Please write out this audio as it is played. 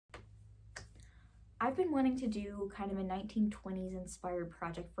I've been wanting to do kind of a 1920s inspired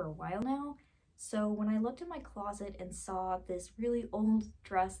project for a while now, so when I looked in my closet and saw this really old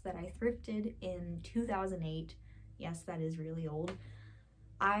dress that I thrifted in 2008, yes, that is really old,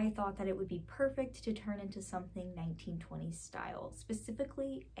 I thought that it would be perfect to turn into something 1920s style,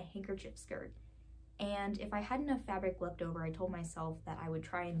 specifically a handkerchief skirt. And if I had enough fabric left over, I told myself that I would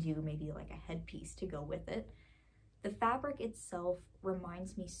try and do maybe like a headpiece to go with it. The fabric itself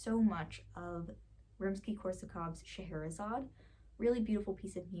reminds me so much of Rimsky-Korsakov's Scheherazade, really beautiful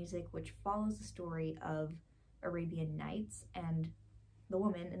piece of music which follows the story of Arabian Nights and the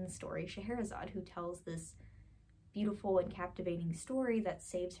woman in the story, Scheherazade, who tells this beautiful and captivating story that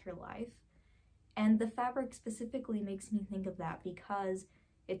saves her life. And the fabric specifically makes me think of that because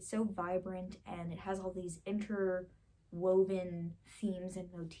it's so vibrant and it has all these interwoven themes and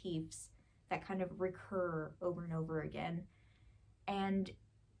motifs that kind of recur over and over again. And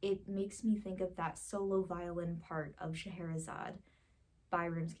it makes me think of that solo violin part of Scheherazade by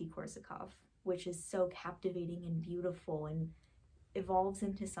Rimsky-Korsakov, which is so captivating and beautiful and evolves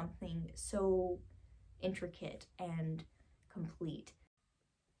into something so intricate and complete.